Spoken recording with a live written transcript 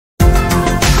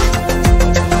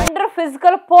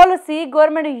fiscal policy,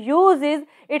 government uses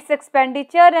its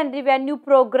expenditure and revenue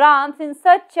programs in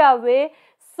such a way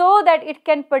so that it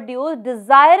can produce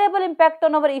desirable impact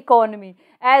on our economy.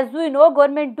 As we know,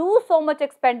 government do so much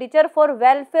expenditure for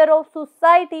welfare of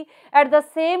society. At the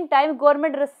same time,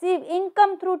 government receive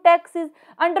income through taxes.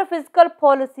 Under fiscal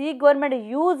policy, government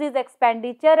uses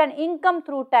expenditure and income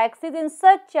through taxes in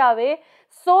such a way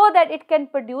so that it can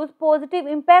produce positive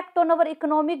impact on our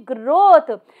economic growth.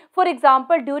 For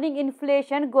example, during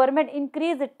inflation, government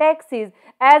increase taxes.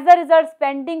 As a result,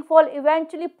 spending fall,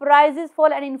 eventually prices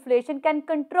fall and inflation can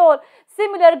control.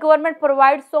 Similar, government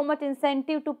provides so much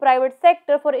incentive to private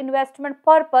sector for investment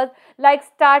purpose like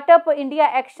Startup India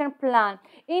Action Plan.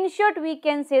 In short, we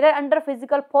can say that under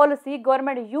fiscal policy,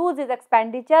 government uses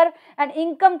expenditure and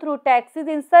income through taxes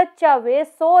in such a way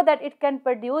so that it can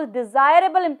produce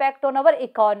desirable impact on our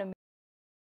economy.